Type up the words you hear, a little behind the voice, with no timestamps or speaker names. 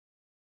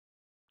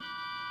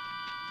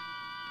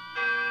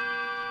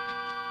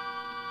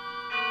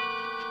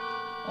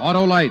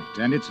Autolite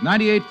and its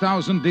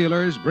 98,000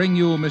 dealers bring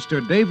you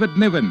Mr. David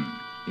Niven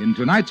in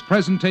tonight's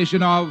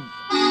presentation of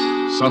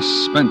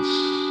Suspense.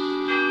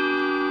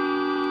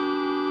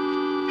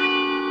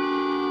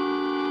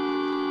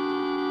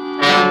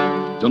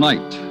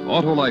 Tonight,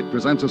 Autolite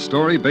presents a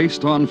story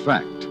based on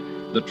fact.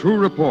 The true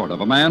report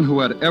of a man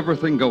who had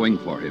everything going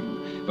for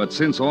him. But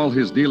since all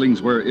his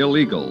dealings were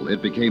illegal,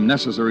 it became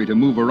necessary to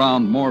move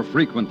around more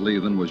frequently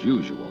than was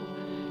usual.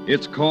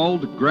 It's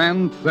called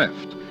Grand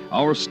Theft.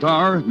 Our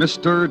star,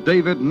 Mr.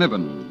 David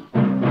Niven.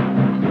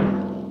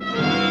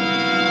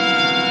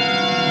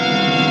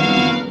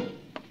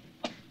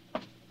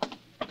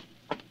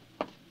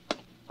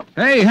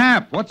 Hey,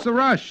 Hap, what's the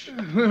rush?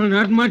 Well,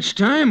 not much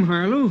time,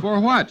 Harlow. For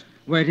what?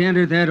 Why, to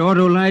enter that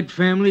Autolite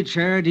family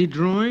charity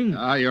drawing.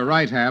 You're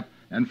right, Hap.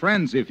 And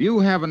friends, if you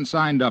haven't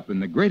signed up in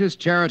the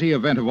greatest charity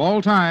event of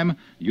all time,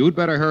 you'd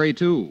better hurry,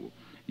 too.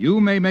 You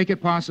may make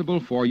it possible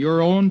for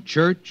your own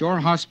church or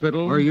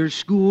hospital, Or your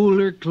school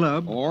or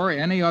club. or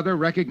any other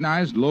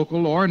recognized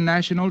local or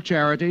national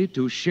charity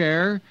to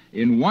share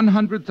in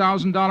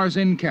 $100,000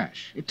 in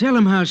cash. Tell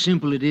them how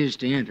simple it is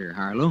to enter,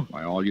 Harlow.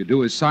 Why, all you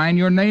do is sign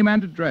your name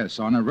and address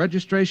on a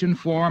registration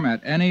form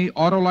at any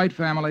Autolite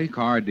family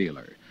car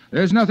dealer.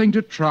 There's nothing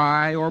to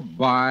try or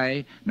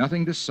buy,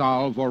 nothing to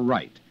solve or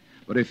write.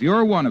 But if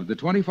you're one of the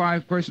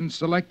 25 persons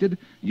selected,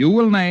 you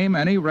will name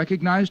any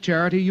recognized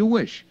charity you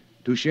wish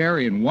to share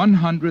in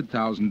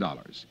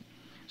 $100,000.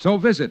 So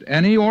visit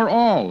any or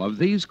all of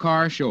these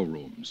car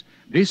showrooms: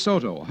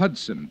 DeSoto,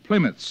 Hudson,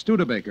 Plymouth,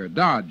 Studebaker,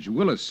 Dodge,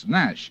 Willis,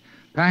 Nash,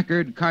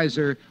 Packard,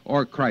 Kaiser,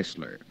 or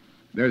Chrysler.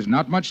 There's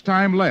not much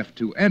time left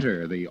to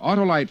enter the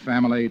Autolite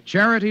family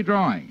charity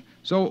drawing,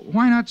 so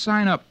why not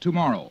sign up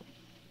tomorrow?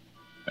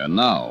 And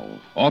now,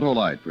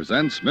 Autolite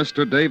presents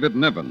Mr. David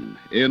Niven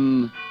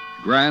in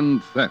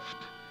Grand Theft,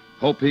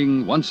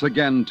 hoping once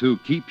again to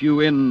keep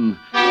you in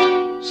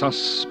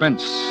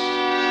suspense.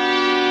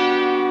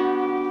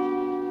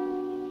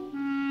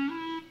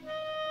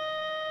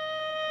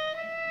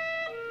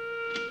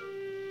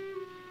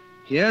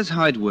 Here's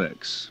how it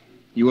works.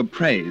 You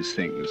appraise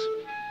things.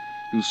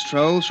 You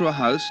stroll through a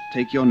house,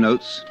 take your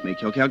notes,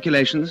 make your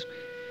calculations,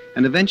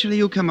 and eventually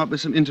you come up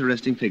with some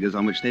interesting figures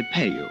on which they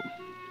pay you.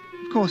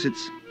 Of course,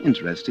 it's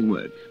interesting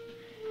work.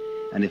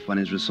 And if one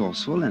is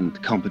resourceful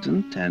and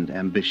competent and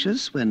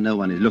ambitious when no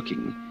one is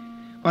looking,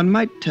 one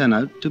might turn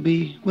out to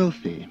be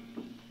wealthy.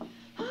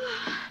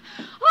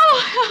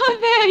 Oh,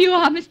 there you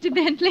are, Mr.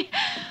 Bentley.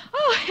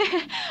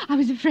 Oh, I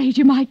was afraid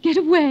you might get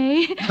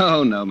away.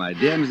 Oh, no, my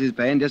dear Mrs.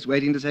 Payne, just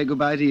waiting to say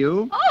goodbye to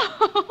you.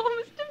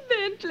 Oh, Mr.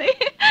 Bentley.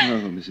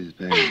 Oh, Mrs.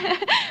 Payne.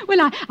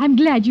 Well, I'm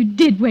glad you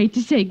did wait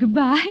to say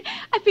goodbye.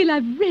 I feel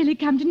I've really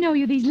come to know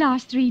you these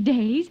last 3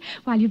 days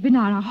while you've been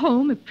at our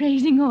home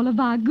appraising all of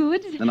our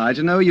goods. And I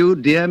to know you,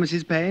 dear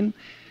Mrs. Payne.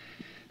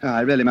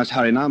 I really must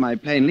hurry now. My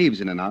plane leaves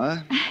in an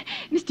hour.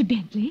 Mr.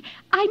 Bentley,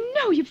 I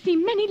know you've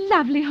seen many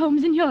lovely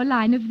homes in your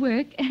line of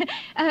work.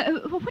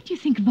 What do you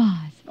think of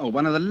ours? Oh,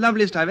 one of the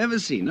loveliest I've ever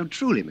seen. No,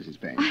 truly, Mrs.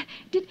 Payne.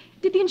 Did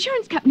the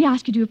insurance company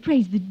ask you to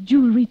appraise the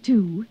jewelry,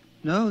 too?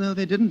 No,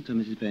 they didn't,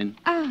 Mrs. Payne.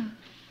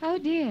 Oh,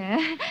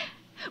 dear.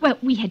 Well,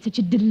 we had such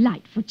a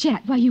delightful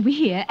chat while you were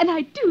here, and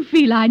I do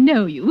feel I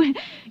know you.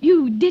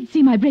 You did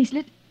see my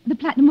bracelet, the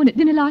platinum one, at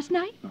dinner last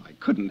night? Oh, I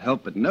couldn't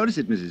help but notice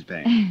it, Mrs.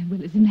 Payne.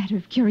 Well, as a matter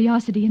of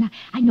curiosity, and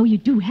I know you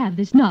do have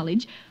this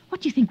knowledge,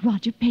 what do you think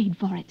Roger paid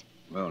for it?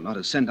 Well, not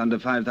a cent under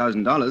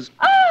 $5,000.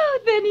 Oh,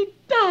 then he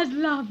does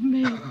love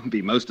me.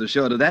 Be most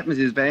assured of that,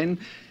 Mrs. Payne.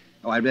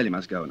 Oh, I really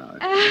must go now.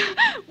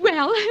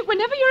 Well,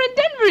 whenever you're in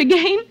Denver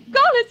again,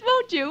 call us,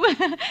 won't you?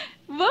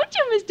 Won't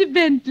you, Mr.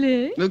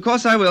 Bentley? Of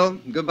course I will.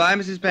 Goodbye,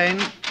 Mrs. Payne.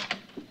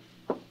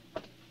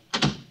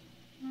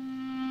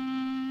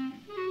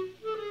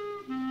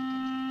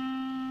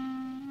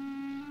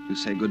 You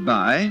say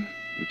goodbye,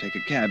 you take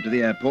a cab to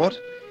the airport,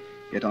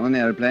 get on an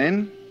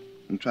airplane,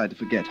 and try to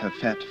forget her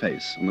fat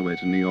face on the way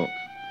to New York.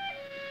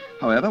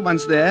 However,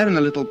 once there, in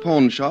a little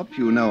pawn shop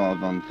you know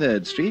of on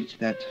 3rd Street,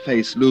 that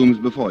face looms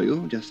before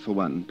you just for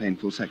one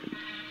painful second.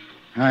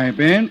 Hi,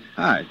 Ben.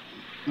 Hi.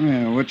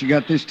 Well, what you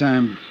got this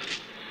time?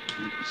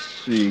 Let's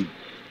see.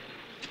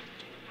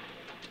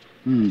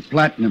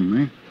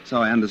 Platinum, eh?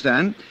 So I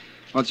understand.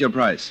 What's your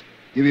price?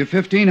 Give you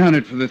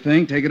 $1,500 for the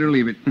thing. Take it or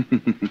leave it.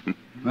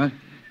 What?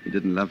 You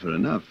didn't love her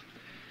enough.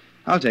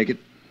 I'll take it.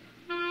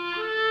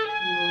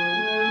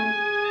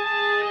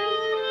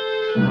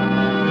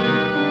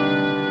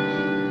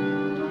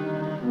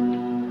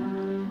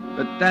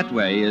 But that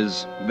way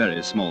is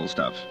very small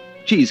stuff.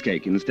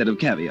 Cheesecake instead of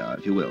caviar,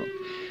 if you will.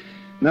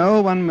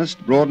 No, one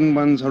must broaden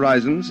one's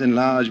horizons,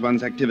 enlarge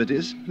one's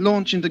activities,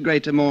 launch into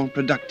greater, more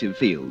productive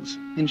fields.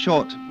 In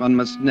short, one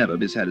must never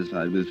be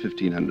satisfied with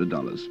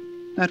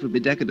 $1,500. That would be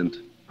decadent.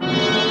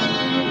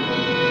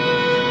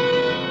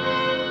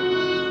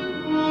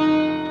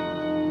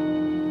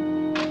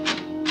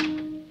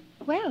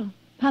 Well,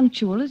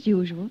 punctual as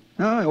usual.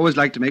 Oh, I always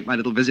like to make my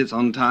little visits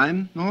on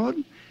time, Maud.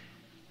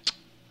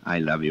 I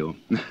love you.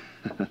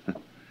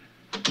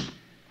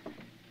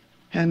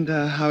 And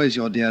how is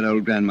your dear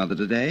old grandmother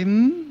today?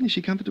 Is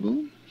she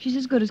comfortable? She's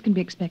as good as can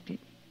be expected.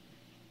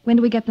 When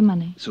do we get the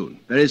money? Soon,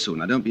 very soon.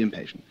 Now, don't be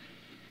impatient.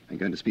 I'm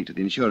going to speak to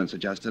the insurance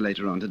adjuster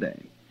later on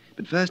today.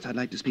 But first, I'd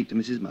like to speak to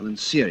Mrs. Mullen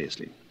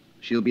seriously.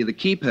 She'll be the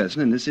key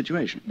person in this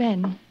situation.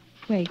 Ben,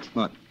 wait.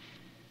 What?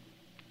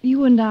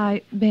 You and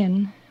I,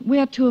 Ben,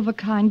 we're two of a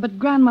kind, but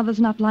Grandmother's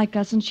not like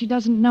us, and she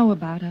doesn't know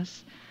about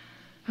us.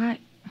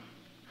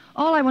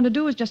 All I want to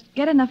do is just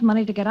get enough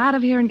money to get out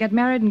of here and get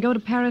married and go to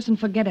Paris and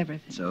forget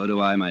everything. So do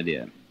I, my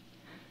dear.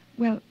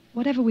 Well,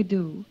 whatever we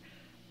do,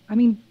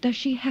 does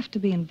she have to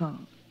be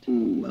involved?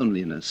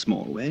 Only in a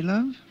small way,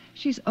 love.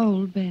 She's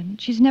old, Ben.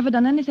 She's never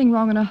done anything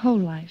wrong in her whole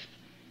life.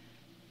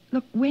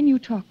 Look, when you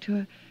talk to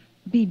her,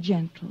 be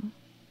gentle.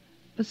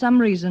 For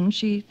some reason,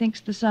 she thinks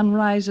the sun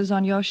rises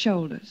on your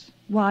shoulders.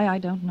 Why, I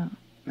don't know.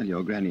 Well,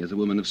 your granny is a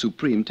woman of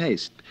supreme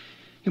taste.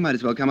 You might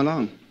as well come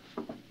along.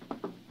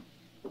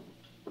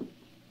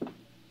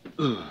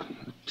 Ugh,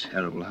 a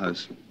terrible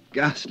house.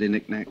 Ghastly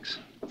knickknacks.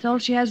 It's all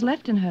she has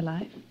left in her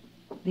life.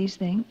 These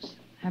things,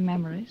 her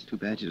memories. Too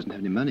bad she doesn't have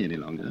any money any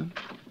longer.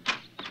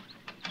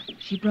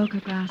 She broke her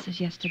glasses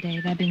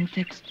yesterday. They're being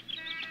fixed.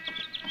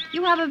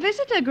 You have a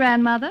visitor,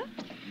 Grandmother.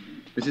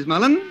 Mrs.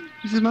 Mullen?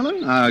 Mrs.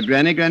 Mullen?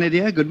 Granny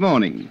dear, good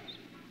morning.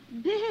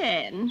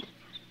 Ben,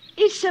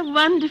 it's a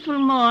wonderful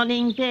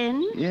morning,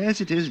 Ben.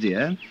 Yes, it is,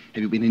 dear.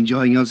 Have you been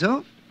enjoying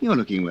yourself? You're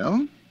looking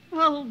well.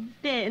 Oh,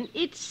 Ben,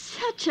 it's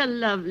such a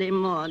lovely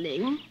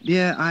morning.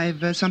 Dear,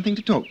 I've something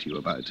to talk to you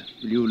about.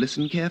 Will you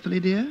listen carefully,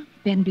 dear?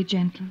 Ben, be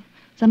gentle.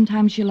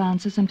 Sometimes she'll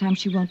answer, sometimes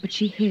she won't, but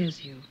she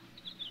hears you.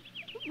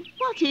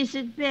 What is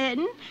it,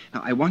 Ben?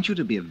 Now, I want you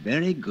to be a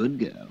very good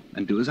girl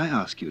and do as I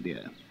ask you,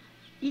 dear.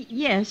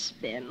 Yes,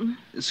 Ben.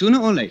 Sooner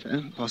or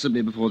later,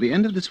 possibly before the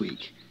end of this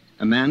week,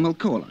 a man will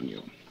call on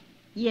you.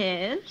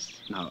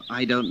 Yes? Now,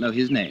 I don't know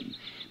his name,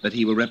 but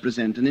he will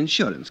represent an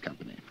insurance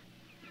company.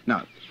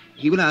 Now,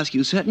 he will ask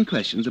you certain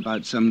questions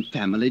about some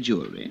family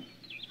jewelry.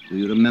 Do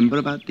you remember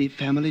about the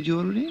family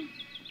jewelry?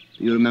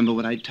 Do you remember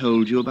what I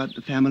told you about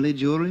the family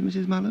jewelry,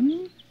 Mrs.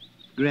 Mullen?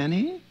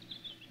 Granny?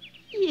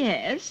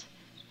 Yes,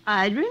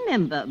 I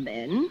remember,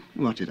 Ben.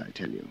 What did I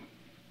tell you?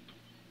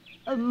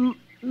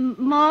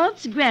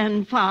 Maud's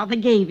grandfather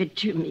gave it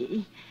to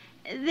me.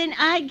 Then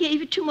I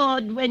gave it to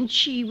Maud when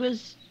she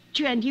was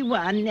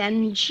 21,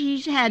 and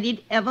she's had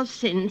it ever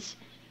since,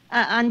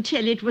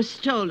 until it was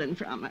stolen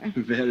from her.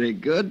 Very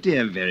good,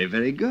 dear. Very,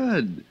 very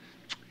good.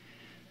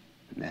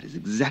 And that is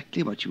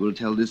exactly what you will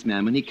tell this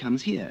man when he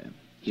comes here.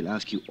 He'll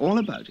ask you all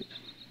about it.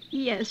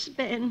 Yes,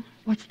 Ben.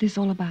 What's this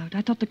all about?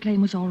 I thought the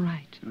claim was all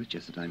right. Oh, it's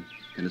just that I'm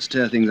going to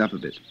stir things up a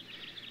bit.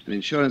 An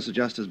insurance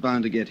adjuster's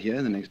bound to get here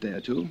in the next day or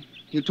two.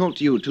 He'll talk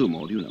to you, too,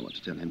 Maud. You know what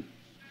to tell him.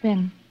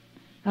 Ben,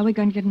 are we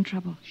going to get in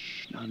trouble?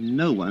 Shh. Now,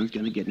 no one's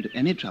going to get into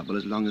any trouble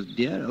as long as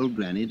dear old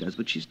Granny does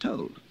what she's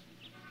told.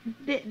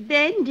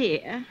 Ben,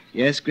 dear.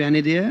 Yes,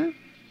 Granny, dear?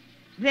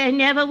 There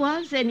never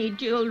was any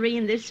jewelry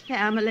in this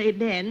family,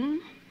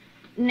 Ben.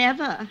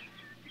 Never.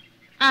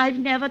 I've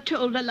never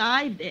told a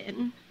lie,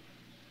 Ben.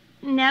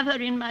 Never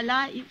in my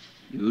life.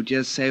 You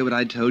just say what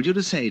I told you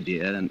to say,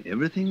 dear, and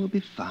everything will be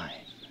fine.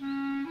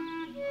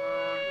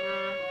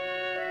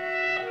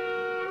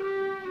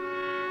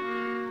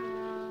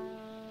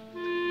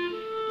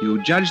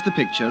 You judge the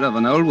picture of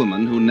an old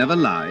woman who never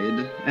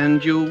lied,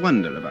 and you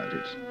wonder about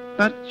it.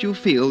 But you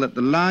feel that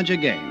the larger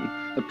gain,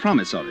 the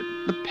promise of it,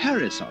 the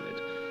Paris of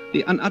it,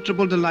 the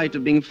unutterable delight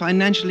of being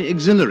financially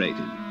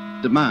exhilarated,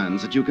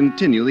 demands that you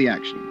continue the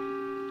action.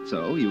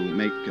 So you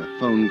make a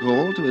phone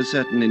call to a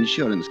certain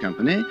insurance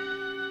company,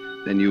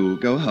 then you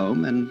go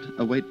home and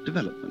await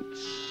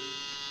developments.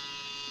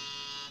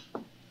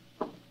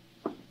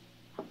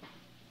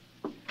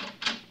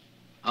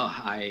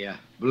 I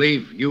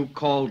believe you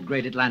called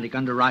Great Atlantic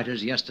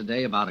Underwriters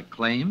yesterday about a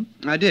claim?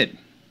 I did.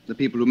 The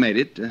people who made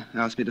it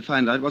asked me to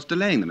find out what's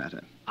delaying the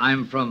matter.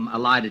 I'm from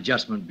Allied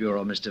Adjustment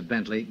Bureau, Mr.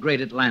 Bentley.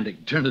 Great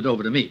Atlantic turned it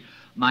over to me.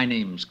 My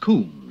name's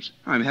Coombs.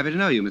 I'm happy to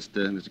know you,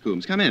 Mr.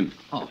 Coombs. Come in.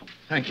 Oh,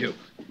 thank you.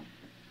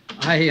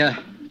 I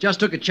just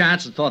took a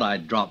chance and thought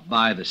I'd drop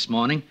by this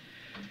morning.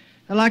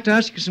 I'd like to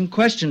ask you some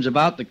questions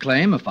about the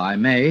claim, if I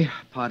may.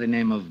 Party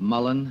name of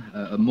Mullen,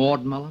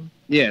 Maud Mullen?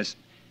 Yes.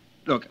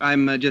 Look,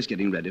 I'm just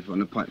getting ready for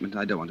an appointment.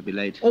 I don't want to be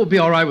late. Oh, it'll be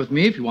all right with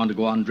me if you want to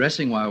go on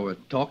dressing while we're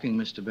talking,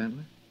 Mr.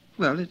 Bentley.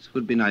 Well, it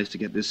would be nice to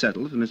get this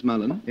settled for Miss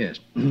Mullen. Yes.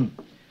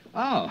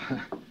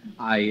 Oh,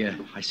 I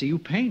see you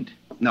paint.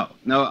 No,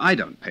 I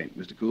don't paint,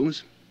 Mr.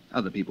 Coombs.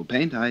 Other people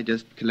paint. I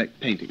just collect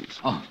paintings.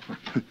 Oh.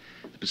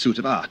 The pursuit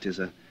of art is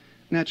a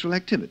natural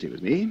activity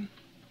with me.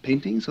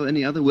 Paintings or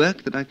any other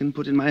work that I can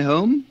put in my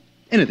home.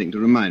 Anything to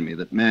remind me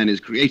that man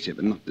is creative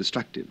and not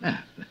destructive.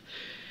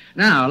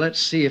 Now, let's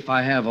see if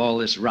I have all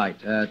this right.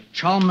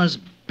 Chalmers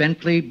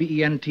Bentley,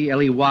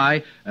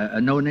 Bentley,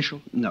 no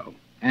initial? No.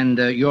 And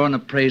you're an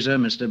appraiser,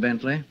 Mr.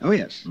 Bentley? Oh,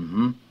 yes.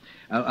 Mm-hmm.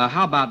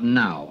 How about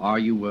now? Are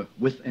you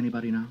with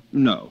anybody now?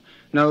 No.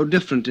 No,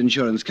 different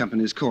insurance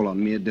companies call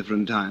on me at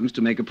different times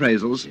to make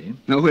appraisals. See?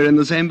 No, we're in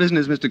the same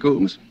business, Mr.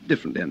 Coombs.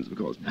 Different ends, of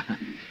course.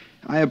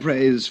 I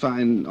appraise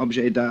fine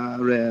objets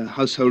d'art, rare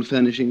household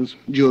furnishings,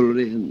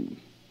 jewelry, and,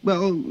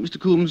 well, Mr.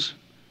 Coombs,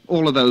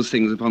 all of those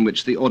things upon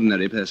which the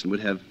ordinary person would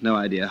have no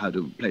idea how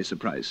to place a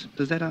price.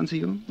 Does that answer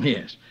you?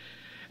 Yes.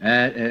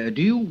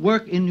 Do you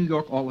work in New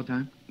York all the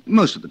time?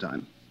 Most of the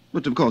time.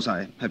 But of course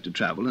I have to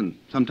travel and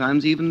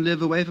sometimes even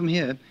live away from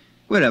here,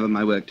 wherever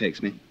my work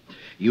takes me.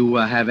 You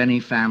have any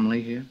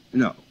family here?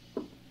 No.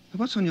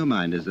 What's on your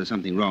mind? Is there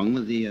something wrong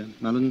with the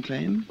Mullen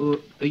claim?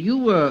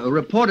 You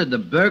reported the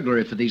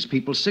burglary for these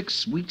people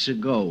 6 weeks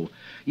ago.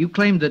 You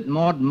claimed that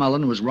Maud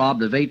Mullen was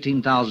robbed of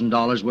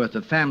 $18,000 worth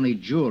of family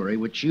jewelry,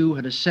 which you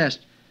had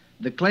assessed.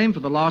 The claim for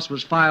the loss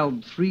was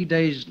filed 3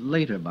 days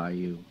later by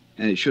you.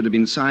 It should have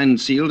been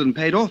signed, sealed, and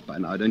paid off by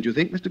now, don't you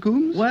think, Mr.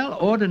 Coombs? Well,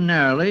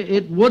 ordinarily,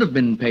 it would have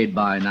been paid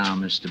by now,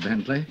 Mr.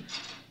 Bentley.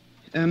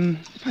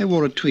 If I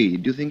wore a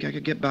tweed, do you think I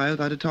could get by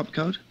without a top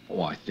coat?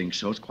 Oh, I think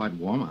so. It's quite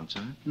warm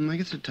outside. I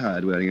get so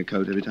tired wearing a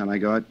coat every time I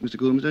go out, Mr.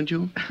 Coombs, don't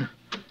you?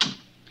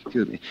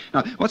 Excuse me.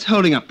 Now, what's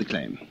holding up the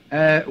claim?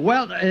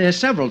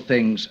 Several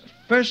things.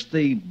 First,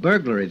 the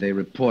burglary they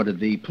reported.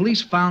 The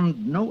police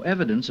found no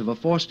evidence of a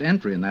forced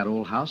entry in that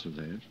old house of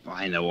theirs. Oh,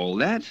 I know all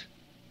that.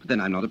 But then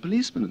I'm not a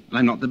policeman, and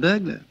I'm not the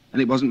burglar.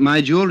 And it wasn't my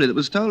jewelry that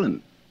was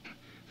stolen.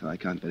 So I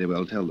can't very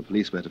well tell the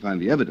police where to find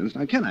the evidence,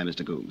 now can I,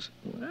 Mr. Coombs?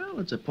 Well,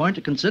 it's a point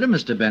to consider,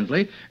 Mr.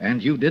 Bentley,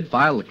 and you did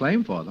file the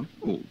claim for them.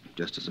 Oh,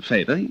 just as a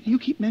favor. You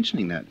keep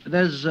mentioning that.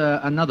 There's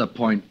another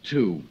point,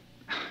 too.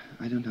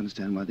 I don't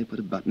understand why they put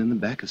a button in the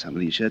back of some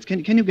of these shirts. Can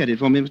you get it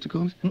for me, Mr.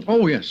 Coombs?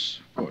 Oh, yes,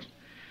 of course.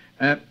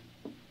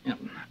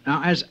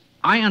 Now, as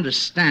I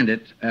understand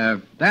it,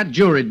 that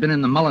jewelry had been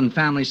in the Mullen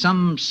family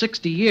some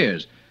 60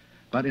 years,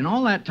 but in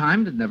all that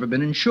time it had never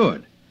been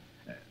insured.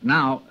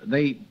 Now,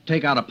 they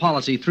take out a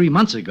policy 3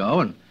 months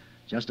ago, and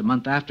just a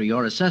month after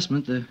your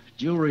assessment, the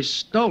jewelry's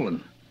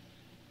stolen.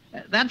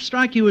 That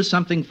strike you as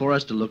something for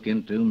us to look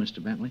into,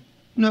 Mr. Bentley?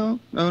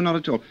 No, not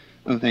at all.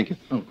 Oh, thank you.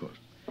 Oh, of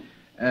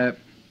course.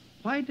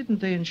 Why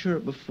didn't they insure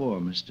it before,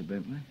 Mr.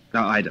 Bentley?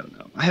 No, I don't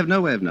know. I have no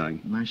way of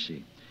knowing. I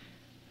see.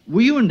 Were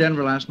you in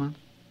Denver last month?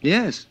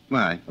 Yes.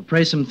 Why?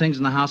 Appraised some things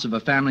in the house of a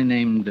family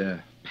named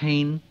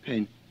Payne?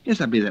 Payne. Yes,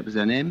 I believe that was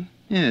their name.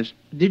 Yes.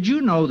 Did you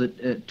know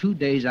that 2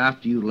 days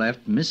after you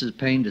left, Mrs.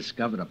 Payne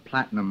discovered a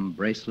platinum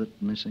bracelet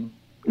missing?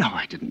 No,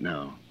 I didn't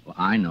know. Well,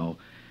 I know.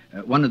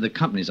 One of the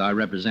companies I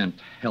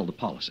represent held the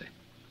policy.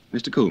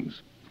 Mr.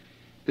 Coombs,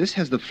 this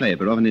has the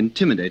flavor of an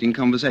intimidating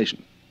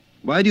conversation.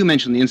 Why do you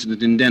mention the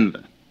incident in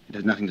Denver? It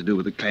has nothing to do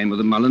with the claim of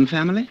the Mullen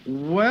family?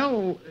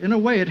 Well, in a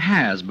way it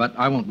has, but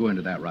I won't go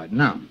into that right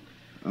now.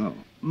 Oh.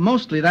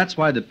 Mostly that's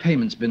why the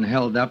payment's been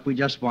held up. We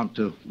just want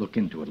to look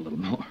into it a little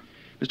more.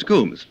 Mr.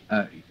 Coombs.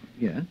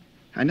 Yeah?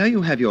 I know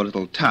you have your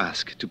little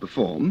task to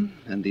perform,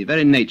 and the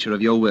very nature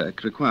of your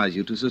work requires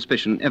you to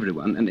suspicion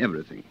everyone and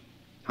everything.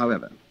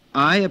 However,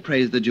 I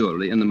appraised the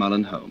jewelry in the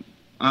Mullen home.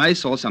 I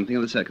saw something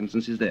of the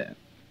circumstances there.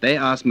 They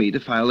asked me to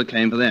file the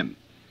claim for them.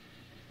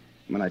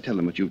 When I tell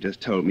them what you've just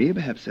told me,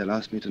 perhaps they'll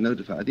ask me to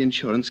notify the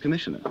insurance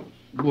commissioner.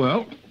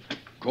 Well,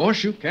 of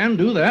course you can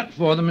do that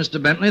for them,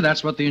 Mr. Bentley.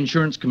 That's what the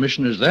insurance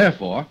commissioner's there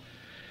for.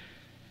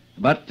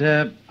 But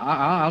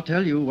I'll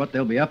tell you what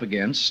they'll be up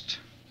against.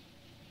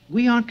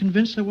 We aren't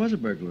convinced there was a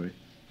burglary.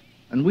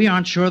 And we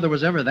aren't sure there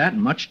was ever that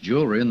much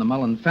jewelry in the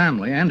Mullen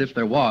family. And if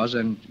there was,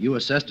 and you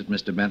assessed it,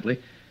 Mr.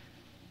 Bentley,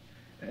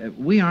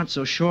 we aren't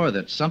so sure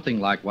that something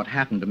like what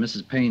happened to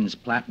Mrs. Payne's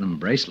platinum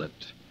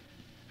bracelet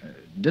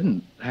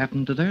didn't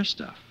happen to their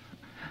stuff.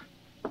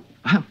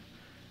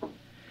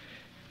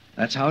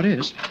 That's how it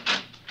is.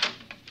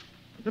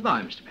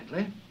 Goodbye, Mr.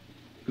 Bentley.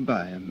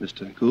 Goodbye,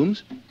 Mr.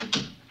 Coombs.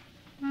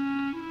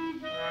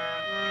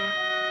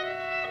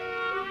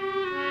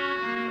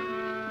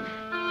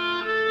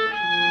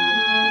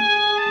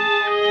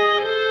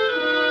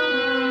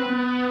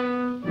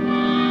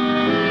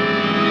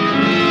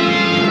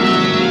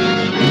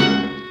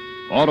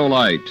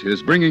 Autolite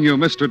is bringing you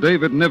Mr.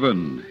 David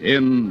Niven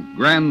in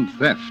Grand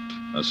Theft,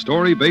 a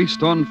story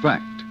based on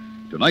fact.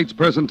 Tonight's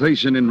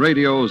presentation in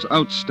radio's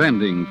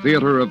outstanding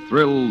theater of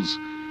thrills,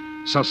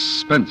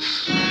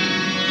 Suspense.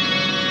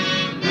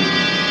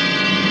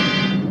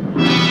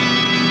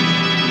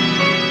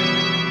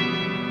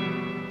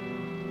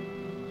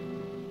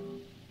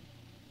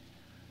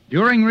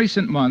 During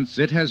recent months,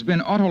 it has been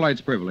Autolite's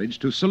privilege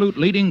to salute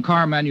leading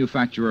car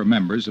manufacturer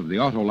members of the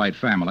Autolite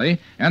family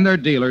and their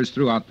dealers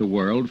throughout the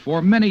world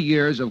for many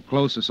years of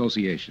close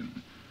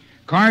association.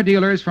 Car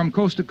dealers from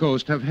coast to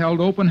coast have held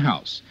open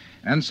house,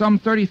 and some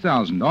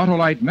 30,000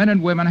 Autolite men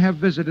and women have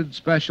visited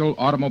special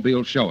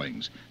automobile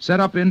showings set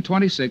up in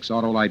 26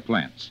 Autolite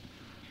plants.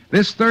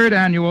 This third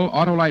annual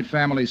Autolite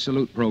Family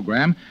Salute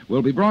program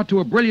will be brought to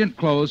a brilliant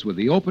close with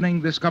the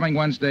opening this coming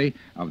Wednesday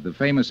of the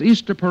famous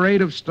Easter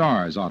Parade of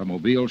Stars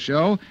automobile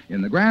show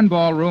in the Grand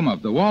Ballroom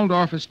of the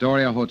Waldorf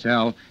Astoria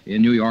Hotel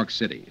in New York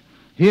City.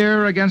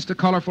 Here, against a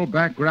colorful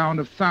background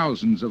of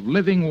thousands of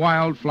living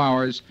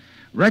wildflowers,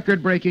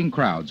 record-breaking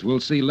crowds will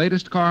see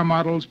latest car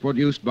models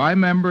produced by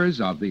members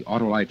of the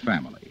Autolite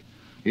family.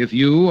 If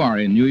you are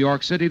in New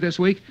York City this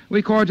week,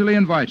 we cordially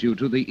invite you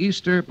to the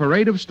Easter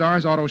Parade of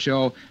Stars Auto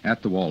Show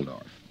at the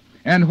Waldorf.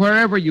 And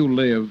wherever you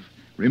live,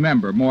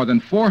 Remember, more than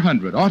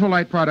 400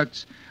 Autolite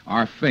products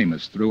are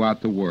famous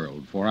throughout the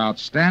world for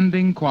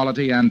outstanding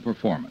quality and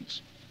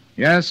performance.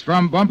 Yes,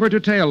 from bumper to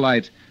tail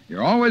light,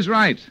 you're always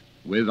right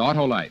with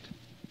Autolite.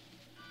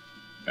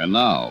 And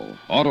now,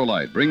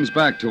 Autolite brings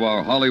back to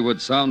our Hollywood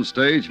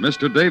soundstage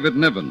Mr. David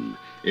Niven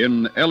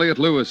in Elliot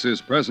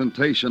Lewis's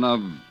presentation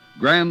of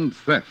Grand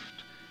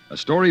Theft, a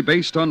story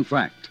based on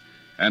fact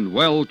and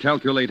well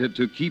calculated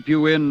to keep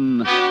you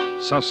in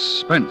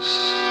suspense.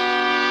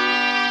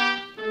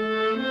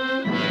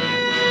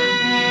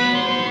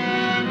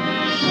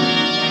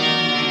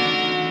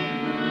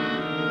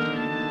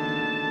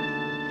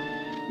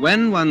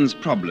 When one's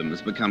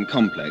problems become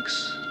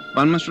complex,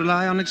 one must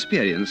rely on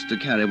experience to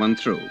carry one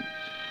through.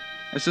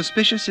 A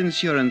suspicious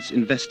insurance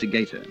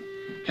investigator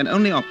can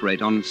only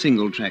operate on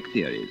single-track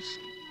theories.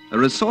 A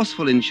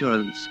resourceful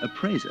insurance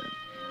appraiser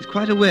is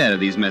quite aware of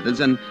these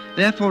methods and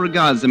therefore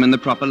regards them in the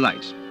proper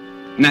light.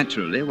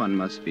 Naturally, one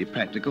must be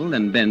practical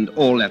and bend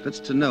all efforts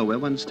to know where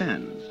one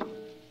stands.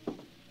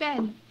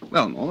 Ben,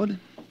 Well, Maud,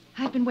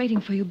 I've been waiting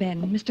for you,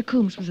 Ben. Mr.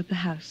 Coombs was at the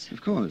house.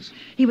 of course.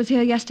 He was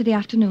here yesterday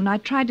afternoon. I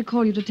tried to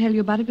call you to tell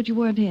you about it, but you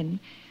weren't in.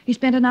 He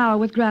spent an hour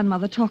with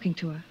Grandmother talking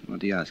to her. What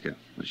did you ask her?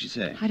 What did she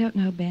say? I don't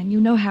know, Ben. You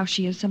know how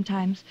she is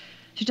sometimes.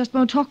 She just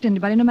won't talk to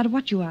anybody, no matter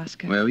what you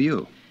ask her. Where were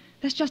you?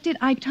 That's just it.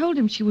 I told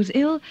him she was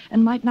ill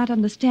and might not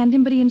understand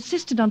him, but he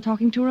insisted on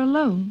talking to her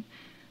alone.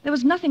 There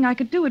was nothing I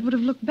could do. It would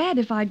have looked bad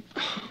if I'd...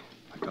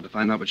 I've got to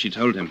find out what she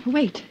told him.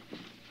 Wait.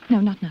 No,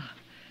 not now.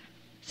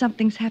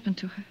 Something's happened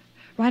to her.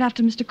 Right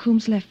after Mr.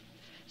 Coombs left.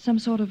 Some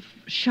sort of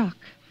shock.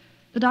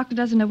 The doctor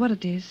doesn't know what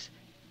it is.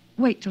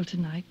 Wait till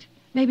tonight.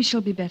 Maybe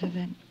she'll be better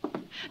then.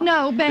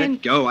 No, Ben.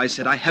 Let go. I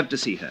said I have to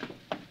see her.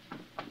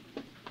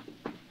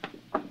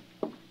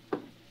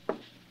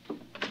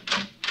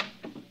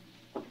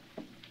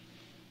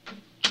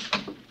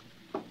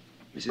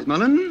 Mrs.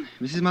 Mullen?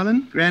 Mrs.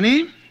 Mullen?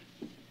 Granny?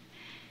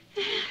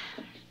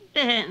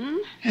 Ben,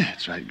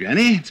 That's right,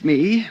 Granny. It's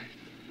me.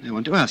 I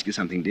want to ask you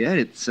something, dear.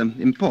 It's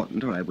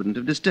important, or I wouldn't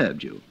have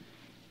disturbed you.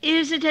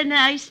 is it a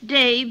nice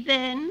day,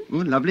 Ben? Oh,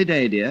 lovely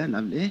day, dear.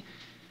 Lovely.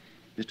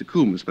 Mr.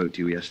 Coombs spoke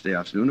to you yesterday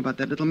afternoon about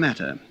that little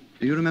matter.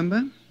 Do you remember?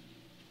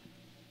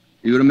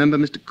 Do you remember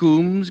Mr.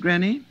 Coombs,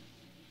 Granny?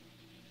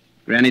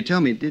 Granny,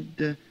 tell me,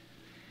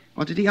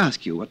 what did he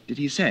ask you? What did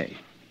he say?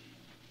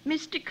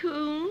 Mr.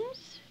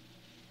 Coombs?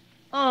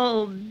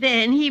 Oh,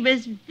 Ben, he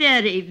was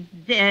very,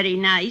 very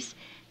nice.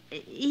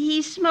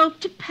 He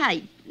smoked a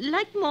pipe,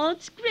 like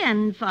Maud's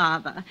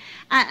grandfather.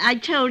 I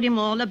told him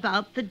all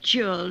about the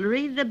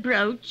jewelry, the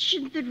brooch,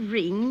 and the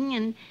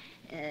ring,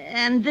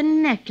 and the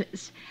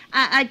necklace.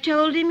 I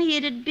told him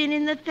it had been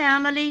in the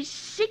family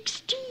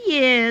 60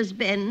 years,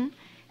 Ben,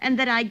 and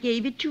that I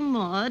gave it to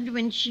Maud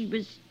when she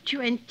was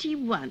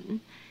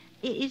 21.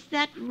 Is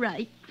that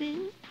right,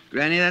 Ben?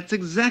 Granny, that's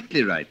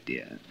exactly right,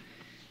 dear.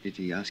 Did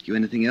he ask you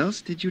anything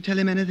else? Did you tell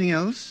him anything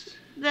else?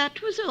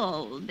 That was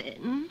all,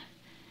 Ben.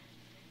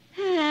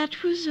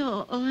 That was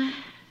all.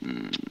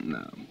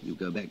 No, you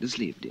go back to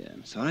sleep, dear.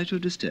 I'm sorry to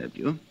have disturbed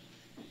you.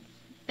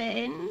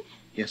 Ben,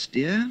 Yes,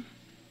 dear?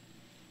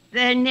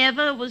 there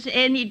never was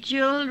any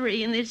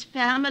jewelry in this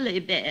family,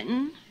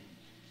 Ben.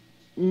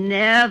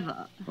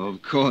 Never.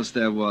 Of course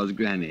there was,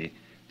 Granny.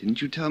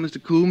 Didn't you tell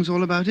Mr. Coombs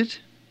all about it?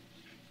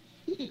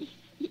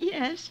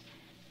 Yes,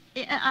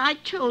 I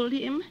told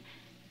him.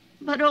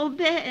 But, oh,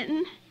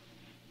 Ben,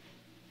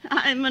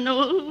 I'm an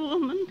old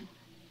woman,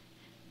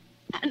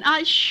 and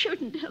I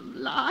shouldn't have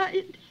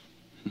lied.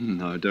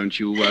 No, don't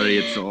you worry.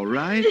 It's all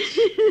right.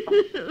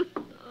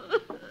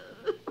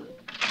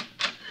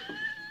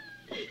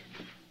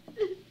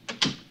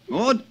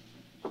 Maud,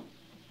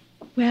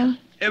 Well,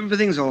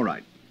 everything's all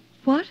right.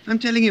 what? I'm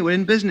telling you, we're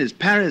in business.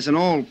 Paris and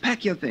all.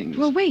 Pack your things.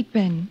 Well, wait,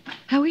 Ben.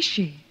 How is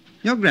she?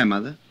 Your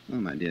grandmother? Oh,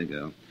 my dear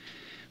girl.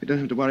 We don't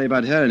have to worry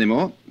about her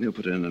anymore. We'll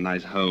put her in a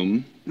nice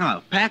home.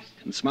 Now, pack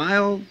and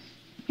smile.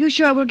 You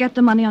sure we'll get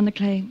the money on the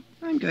claim?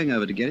 I'm going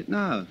over to get it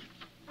now.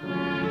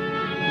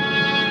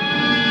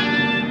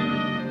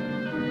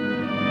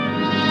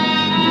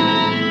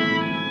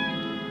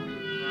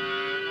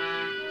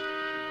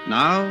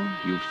 Now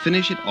you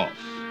finish it off.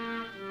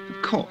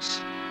 Of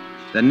course,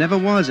 there never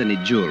was any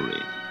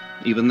jewelry,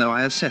 even though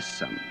I assessed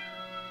some.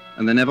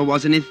 And there never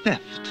was any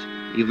theft,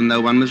 even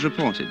though one was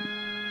reported.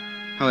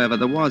 However,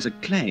 there was a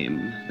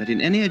claim that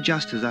in any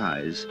adjuster's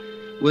eyes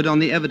would, on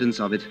the evidence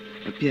of it,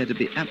 appear to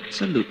be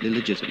absolutely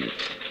legitimate.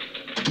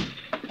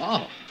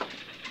 Oh,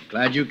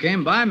 glad you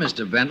came by,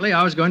 Mr. Bentley.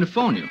 I was going to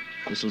phone you.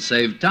 This'll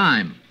save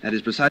time. That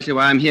is precisely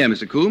why I'm here,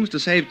 Mr. Coombs, to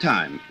save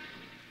time.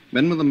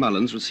 When will the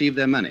Mullins receive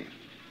their money?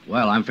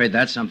 Well, I'm afraid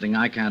that's something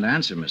I can't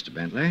answer, Mr.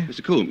 Bentley.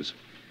 Mr. Coombs,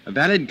 a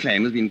valid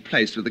claim has been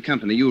placed with the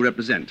company you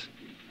represent.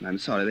 And I'm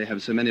sorry they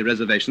have so many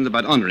reservations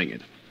about honoring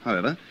it.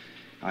 However,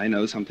 I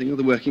know something of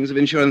the workings of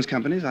insurance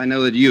companies. I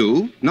know that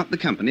you, not the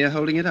company, are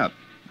holding it up.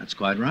 That's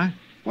quite right.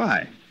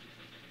 Why?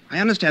 I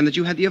understand that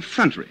you had the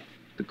effrontery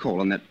to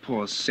call on that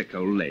poor, sick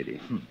old lady.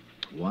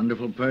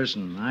 Wonderful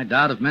person. I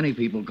doubt if many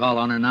people call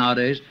on her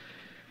nowadays.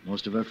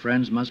 Most of her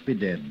friends must be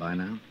dead by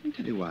now. I'll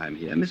tell you why I'm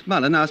here. Miss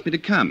Mullen asked me to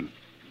come.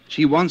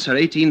 She wants her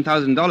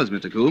 $18,000,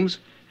 Mr. Coombs.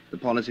 The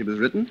policy was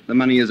written. The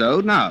money is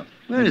owed. Now,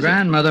 where The is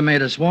grandmother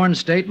made a sworn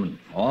statement.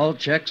 All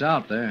checks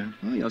out there.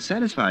 it? Oh, you're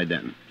satisfied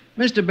then.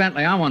 Mr.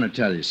 Bentley, I want to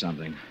tell you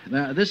something.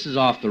 Now, this is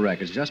off the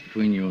record, it's just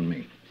between you and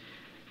me.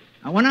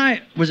 Now, when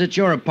I was at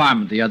your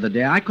apartment the other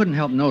day, I couldn't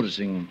help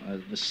noticing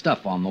the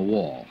stuff on the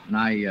wall. And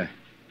I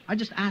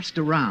just asked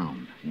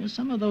around. You know,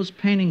 some of those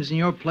paintings in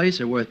your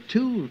place are worth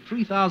 $2,000 or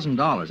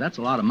 $3,000. That's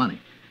a lot of money,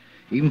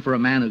 even for a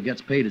man who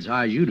gets paid as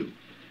high as you do.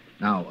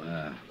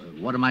 Now,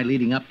 what am I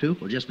leading up to?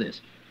 Well, just this.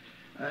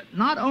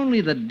 Not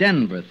only the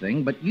Denver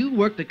thing, but you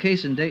worked a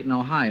case in Dayton,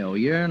 Ohio, a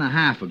year and a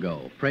half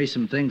ago. Praised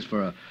some things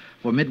for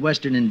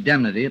Midwestern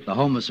indemnity at the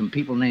home of some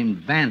people named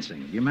Vansing.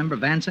 Do you remember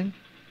Vansing?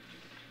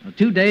 Well,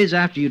 2 days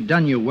after you'd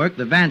done your work,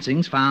 the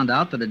Vansings found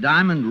out that a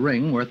diamond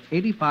ring worth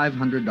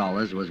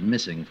 $8,500 was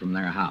missing from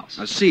their house.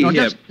 Now, see no,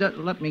 here... just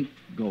let me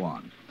go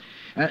on.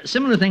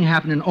 Similar thing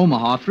happened in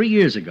Omaha 3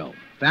 years ago.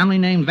 Family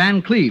named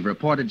Van Cleve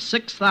reported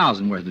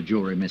 $6,000 worth of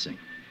jewelry missing.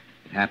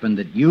 It happened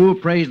that you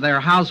appraised their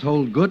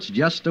household goods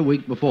just a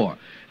week before.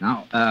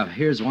 Now,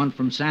 here's one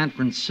from San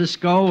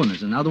Francisco, and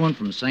there's another one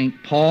from St.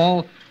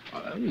 Paul.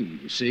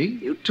 You see?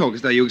 You talk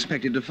as though you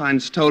expected to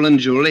find stolen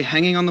jewelry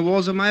hanging on the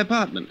walls of my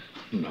apartment.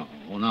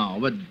 No,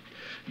 but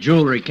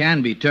jewelry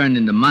can be turned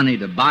into money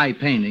to buy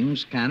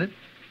paintings, can't it?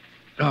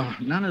 Oh,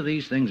 none of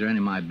these things are any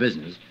of my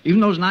business.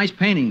 Even those nice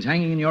paintings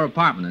hanging in your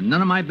apartment are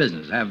none of my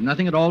business. Have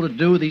nothing at all to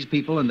do with these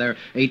people and their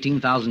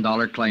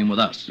 $18,000 claim with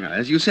us. Now,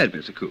 as you said,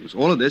 Mr. Coombs,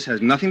 all of this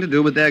has nothing to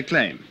do with their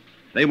claim.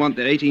 They want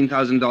their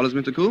 $18,000,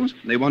 Mr. Coombs.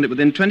 They want it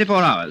within 24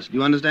 hours. Do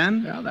you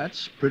understand? Yeah,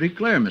 that's pretty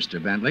clear,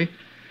 Mr. Bentley.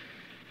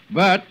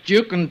 But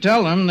you can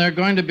tell them they're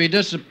going to be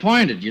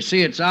disappointed. You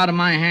see, it's out of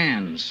my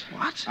hands.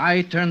 What?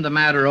 I turned the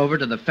matter over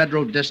to the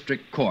Federal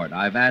District Court.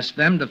 I've asked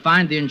them to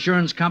find the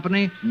insurance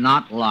company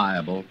not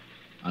liable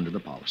under the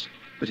policy.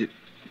 But it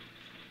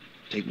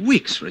take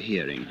weeks for a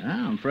hearing.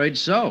 Yeah, I'm afraid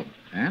so.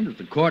 And if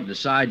the court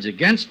decides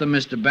against them,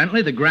 Mr.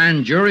 Bentley, the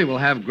grand jury will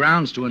have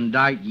grounds to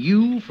indict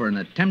you for an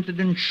attempted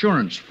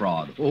insurance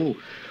fraud.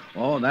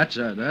 Oh, that's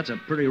a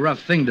pretty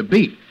rough thing to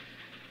beat.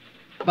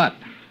 But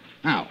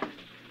now,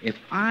 if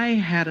I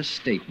had a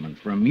statement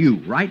from you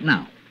right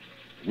now,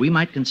 we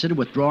might consider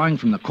withdrawing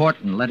from the court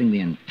and letting the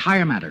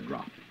entire matter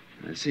drop.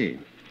 I see.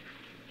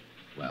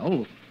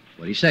 Well,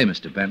 what do you say,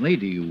 Mr. Bentley?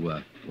 Do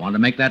you want to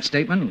make that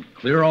statement and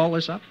clear all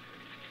this up?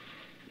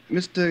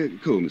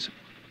 Mr. Coombs,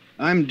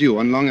 I'm due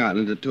on Long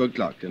Island at 2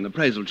 o'clock, an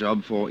appraisal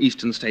job for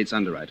Eastern States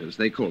Underwriters.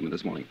 They called me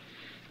this morning.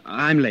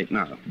 I'm late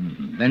now.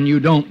 Mm-hmm. Then you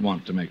don't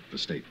want to make the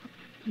statement.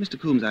 Mr.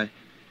 Coombs, I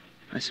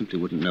simply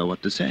wouldn't know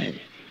what to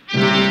say.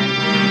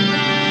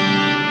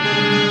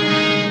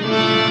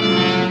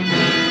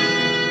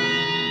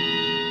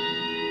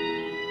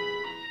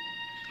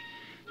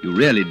 You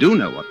really do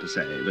know what to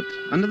say, but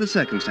under the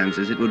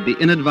circumstances, it would be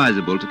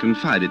inadvisable to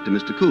confide it to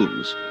Mr.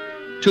 Coombs.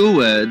 2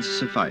 words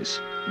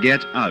suffice.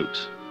 Get out.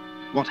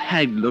 What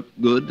had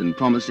looked good and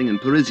promising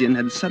and Parisian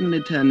had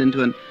suddenly turned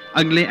into an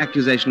ugly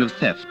accusation of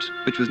theft,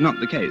 which was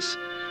not the case,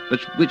 but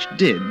which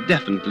did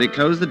definitely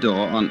close the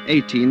door on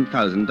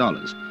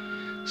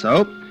 $18,000.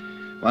 So,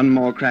 one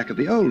more crack at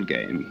the old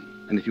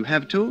game, and if you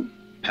have to,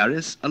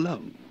 Paris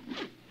alone.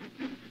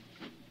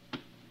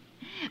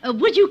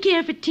 Would you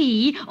care for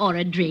tea or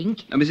a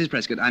drink? Mrs.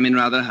 Prescott, I'm in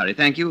rather a hurry.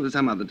 Thank you.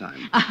 Some other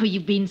time. Oh,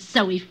 you've been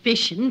so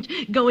efficient,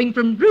 going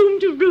from room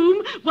to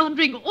room,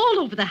 wandering all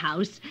over the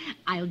house.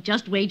 I'll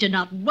just wager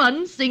not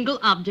one single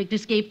object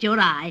escaped your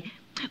eye.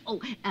 Oh,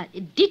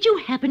 did you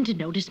happen to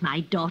notice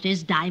my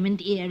daughter's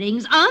diamond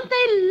earrings? Aren't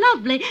they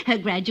lovely? Her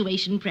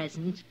graduation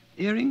present.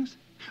 Earrings?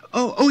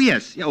 Oh,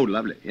 yes. Oh,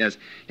 lovely. Yes,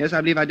 I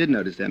believe I did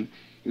notice them.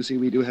 You see,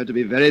 we do have to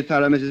be very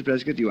thorough, Mrs.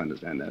 Prescott. You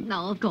understand that?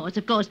 No, of course.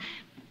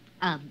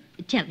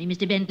 Tell me,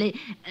 Mr. Bentley,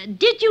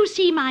 did you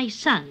see my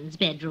son's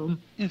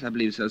bedroom? Yes, I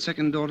believe so.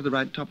 Second door to the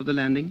right, top of the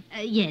landing.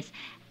 Yes.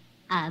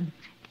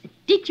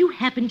 Did you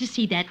happen to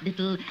see that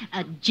little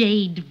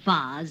jade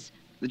vase?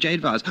 The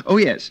jade vase? Oh,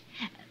 yes.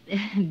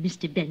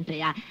 Mr.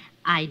 Bentley,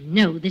 I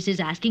know this is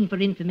asking for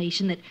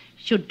information that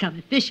should come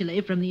officially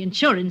from the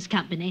insurance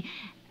company,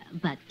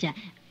 but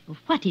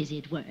what is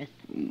it worth?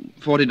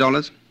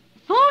 $40.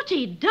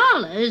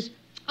 $40?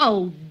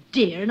 Oh,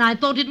 dear, and I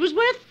thought it was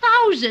worth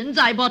thousands.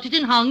 I bought it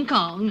in Hong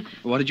Kong.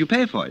 What did you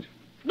pay for it?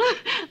 $40?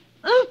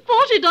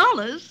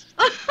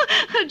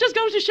 Just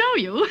goes to show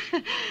you.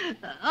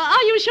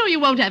 Are you sure you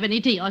won't have any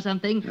tea or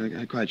something?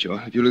 Quite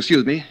sure. If you'll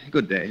excuse me.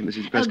 Good day,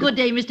 Mrs. Prescott. Good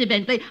day, Mr.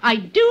 Bentley. I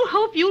do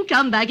hope you'll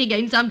come back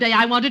again someday.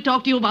 I want to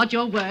talk to you about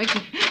your work.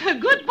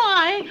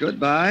 Goodbye.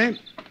 Goodbye.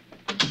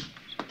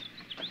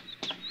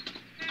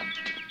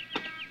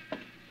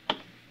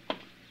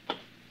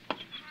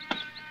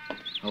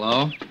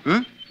 Hello?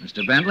 Huh?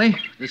 Mr. Bentley,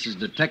 this is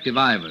Detective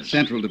Ivers.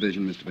 Central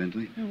Division, Mr.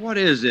 Bentley. What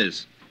is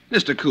this?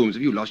 Mr. Coombs,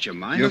 have you lost your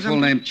mind? Your or full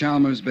something? name,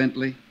 Chalmers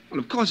Bentley? Well,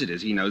 of course it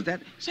is. He knows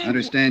that. Say, I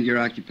understand your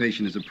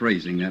occupation is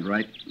appraising, that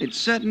right? It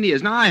certainly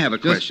is. Now, I have a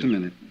Just question. a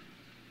minute.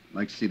 I'd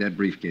like to see that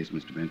briefcase,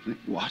 Mr. Bentley.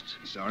 What?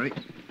 Sorry.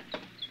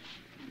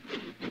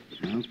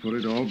 I'll put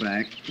it all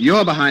back.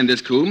 You're behind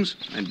this, Coombs.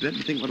 I dread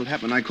to think what'll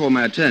happen when I call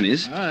my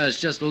attorneys. It's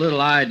just a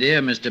little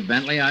idea, Mr.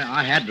 Bentley.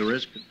 I had to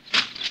risk it.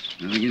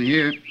 Nothing in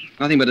here.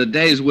 Nothing but a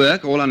day's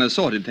work, all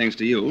unassorted, thanks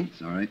to you.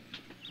 It's all right.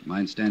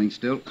 Mind standing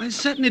still? I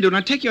certainly do. Now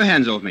take your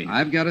hands off me.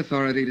 I've got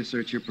authority to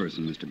search your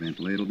person, Mr.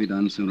 Bentley. It'll be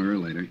done sooner or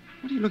later.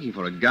 What are you looking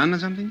for, a gun or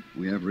something?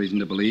 We have reason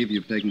to believe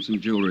you've taken some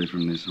jewelry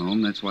from this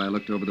home. That's why I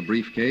looked over the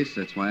briefcase.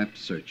 That's why I have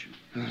to search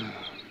you.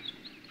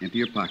 Empty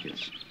your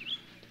pockets.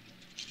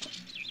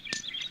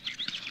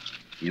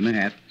 In the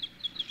hat.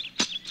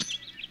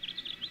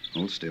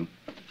 Hold still.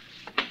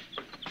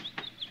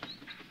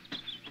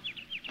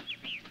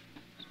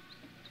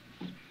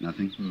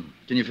 Nothing?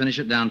 Can you finish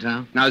it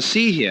downtown? Now,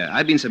 see here.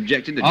 I've been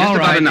subjected to just All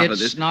about right, enough of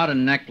it's this. not a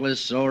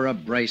necklace or a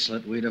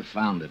bracelet. We'd have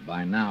found it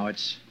by now.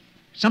 It's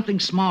something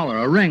smaller,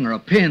 a ring or a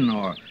pin,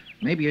 or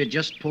maybe you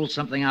just pulled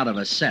something out of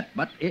a set.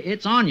 But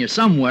it's on you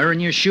somewhere, in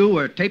your shoe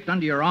or taped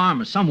under your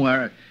arm or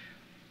somewhere.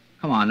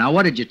 Come on, now,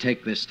 what did you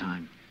take this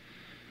time?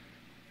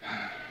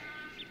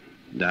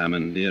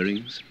 Diamond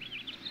earrings.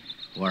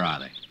 Where are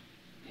they?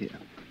 Here.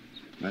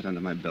 Right under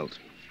my belt.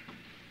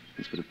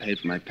 This would have paid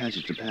for my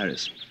passage to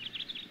Paris.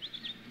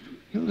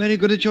 You're very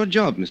good at your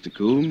job, Mr.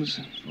 Coombs.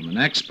 From an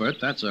expert,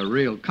 that's a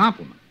real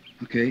compliment.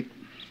 Okay,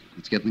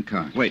 let's get in the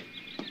car. Wait.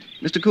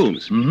 Mr.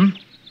 Coombs. Mm-hmm.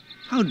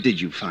 How did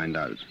you find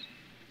out?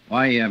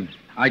 Why,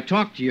 I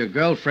talked to your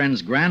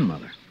girlfriend's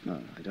grandmother. Oh,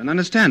 I don't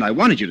understand. I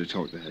wanted you to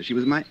talk to her. She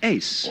was my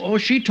ace. Oh,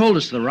 she told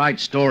us the right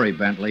story,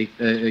 Bentley.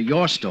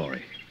 Your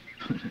story.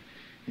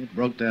 It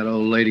broke that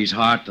old lady's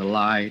heart to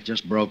lie. It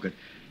just broke it.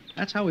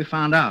 That's how we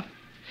found out.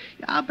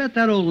 Yeah, I'll bet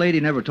that old lady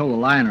never told a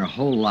lie in her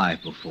whole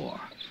life before.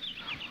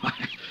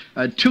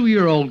 A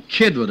 2-year-old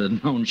kid would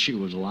have known she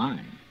was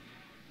lying.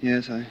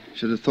 Yes, I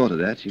should have thought of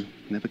that. You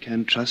never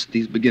can trust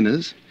these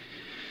beginners.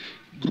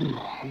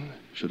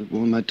 Should have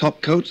worn my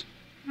top coat.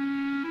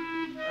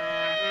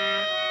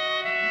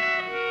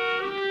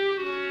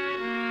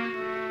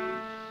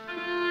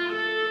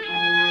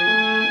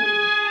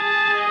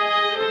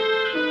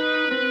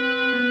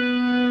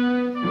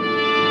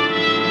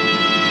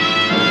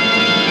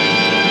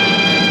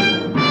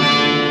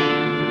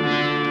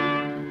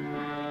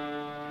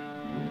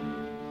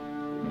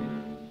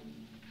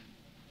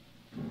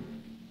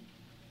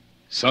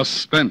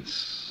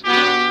 Suspense.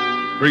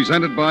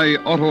 Presented by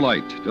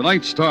Autolite.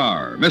 Tonight's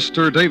star,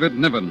 Mr. David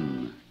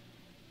Niven.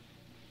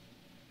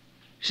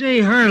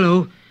 Say,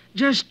 Harlow,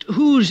 just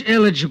who's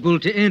eligible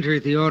to enter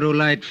the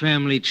Autolite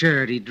family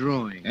charity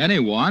drawing?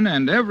 Anyone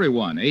and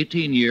everyone,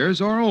 18 years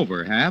or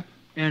over, Hap.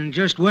 And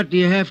just what do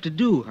you have to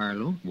do,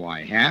 Harlow?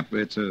 Why, Hap,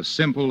 it's as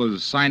simple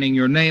as signing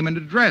your name and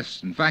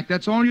address. In fact,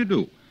 that's all you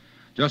do.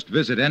 Just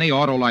visit any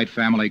Autolite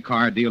family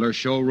car dealer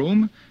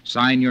showroom,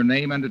 sign your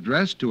name and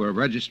address to a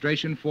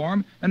registration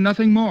form, and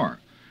nothing more.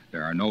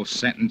 There are no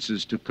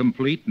sentences to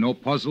complete, no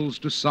puzzles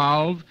to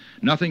solve,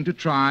 nothing to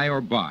try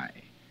or buy.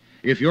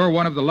 If you're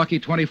one of the lucky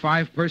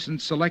 25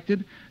 persons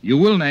selected, you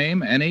will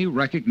name any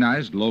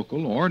recognized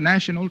local or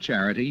national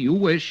charity you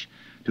wish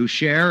to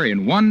share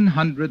in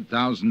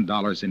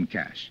 $100,000 in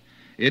cash.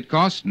 It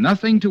costs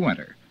nothing to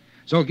enter.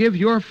 So give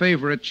your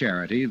favorite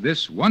charity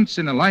this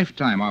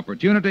once-in-a-lifetime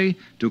opportunity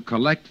to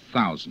collect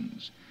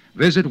thousands.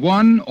 Visit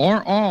one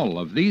or all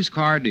of these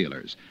car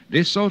dealers: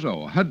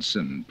 DeSoto,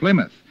 Hudson,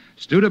 Plymouth,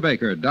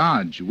 Studebaker,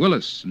 Dodge,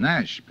 Willis,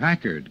 Nash,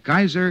 Packard,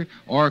 Kaiser,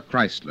 or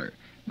Chrysler.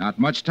 Not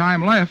much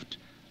time left,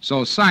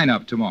 so sign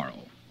up tomorrow.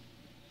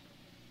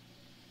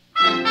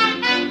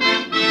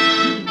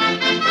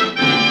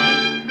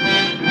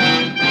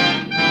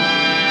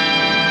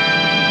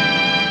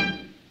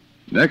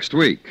 Next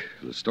week,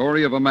 the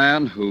story of a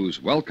man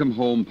whose welcome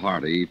home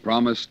party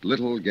promised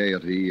little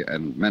gaiety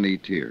and many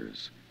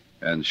tears,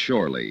 and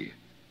surely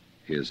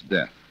his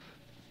death.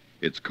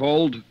 It's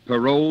called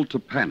Parole to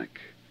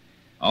Panic.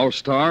 Our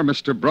star,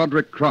 Mr.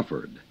 Broderick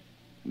Crawford.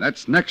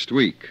 That's next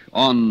week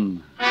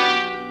on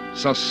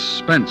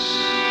Suspense.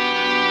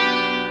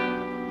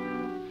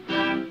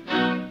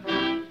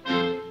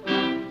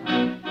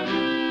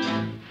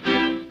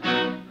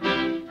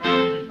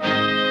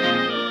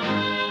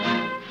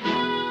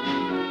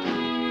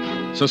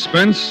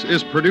 Suspense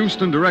is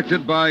produced and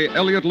directed by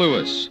Elliot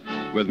Lewis,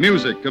 with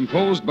music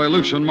composed by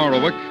Lucian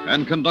Morowick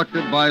and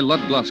conducted by Lud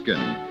Gluskin.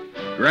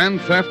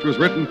 Grand Theft was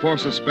written for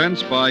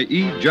Suspense by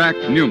E. Jack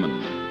Newman.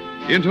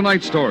 In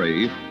tonight's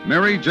story,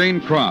 Mary Jane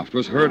Croft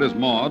was heard as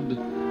Maud,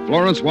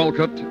 Florence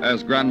Walcott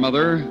as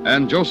grandmother,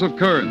 and Joseph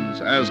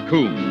Kearns as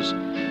Coombs.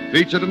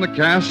 Featured in the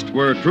cast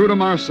were Truda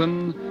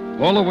Marson,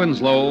 Paula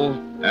Winslow,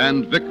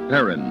 and Vic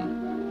Perrin.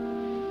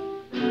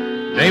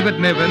 David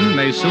Niven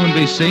may soon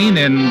be seen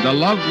in The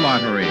Love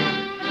Lottery.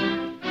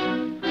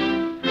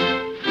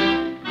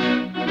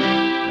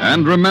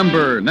 And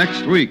remember,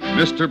 next week,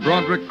 Mr.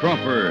 Broderick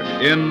Crawford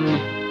in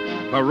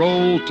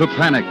Parole to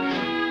Panic.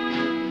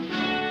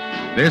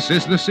 This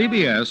is the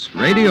CBS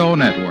Radio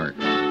Network.